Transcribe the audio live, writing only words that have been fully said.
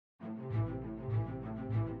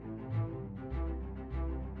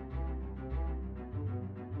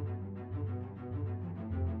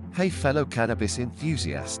Hey fellow cannabis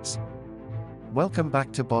enthusiasts. Welcome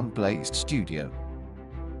back to Bond Blazed Studio.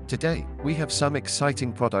 Today, we have some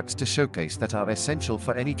exciting products to showcase that are essential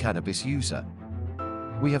for any cannabis user.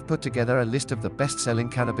 We have put together a list of the best-selling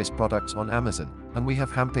cannabis products on Amazon, and we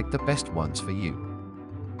have handpicked the best ones for you.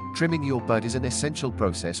 Trimming your bud is an essential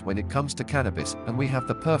process when it comes to cannabis, and we have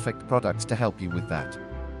the perfect products to help you with that.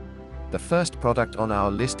 The first product on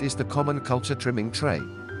our list is the Common Culture Trimming Tray.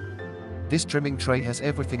 This trimming tray has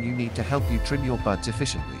everything you need to help you trim your buds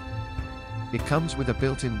efficiently. It comes with a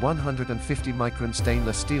built-in 150 micron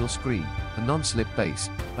stainless steel screen, a non-slip base,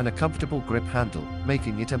 and a comfortable grip handle,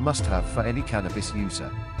 making it a must-have for any cannabis user.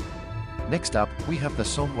 Next up, we have the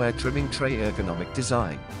Somewhere Trimming Tray Ergonomic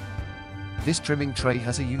Design. This trimming tray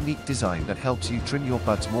has a unique design that helps you trim your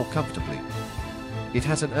buds more comfortably. It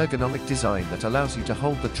has an ergonomic design that allows you to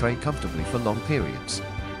hold the tray comfortably for long periods.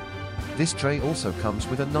 This tray also comes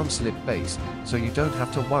with a non-slip base, so you don't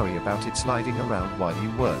have to worry about it sliding around while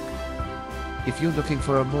you work. If you're looking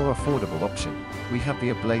for a more affordable option, we have the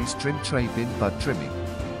Ablaze Trim Tray Bin Bud Trimming.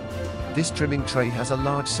 This trimming tray has a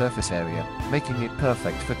large surface area, making it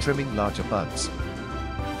perfect for trimming larger buds.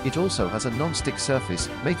 It also has a non-stick surface,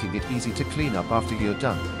 making it easy to clean up after you're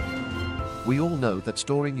done. We all know that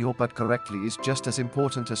storing your bud correctly is just as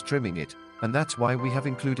important as trimming it, and that's why we have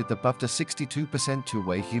included the Buffer 62%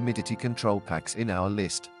 two-way humidity control packs in our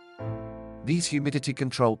list. These humidity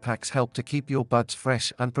control packs help to keep your buds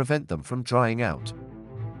fresh and prevent them from drying out.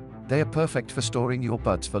 They are perfect for storing your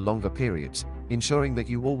buds for longer periods, ensuring that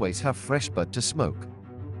you always have fresh bud to smoke.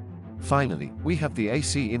 Finally, we have the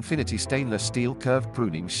AC Infinity Stainless Steel Curved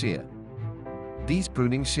Pruning Shear. These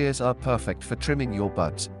pruning shears are perfect for trimming your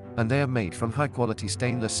buds, and they are made from high-quality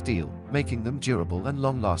stainless steel, making them durable and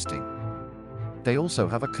long-lasting. They also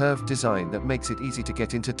have a curved design that makes it easy to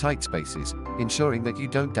get into tight spaces, ensuring that you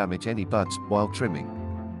don't damage any buds while trimming.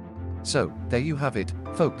 So, there you have it,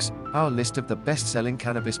 folks, our list of the best-selling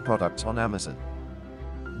cannabis products on Amazon.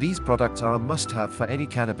 These products are a must-have for any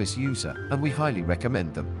cannabis user, and we highly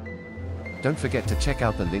recommend them. Don't forget to check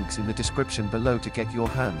out the links in the description below to get your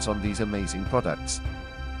hands on these amazing products.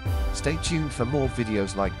 Stay tuned for more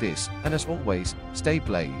videos like this, and as always, stay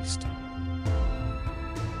blazed.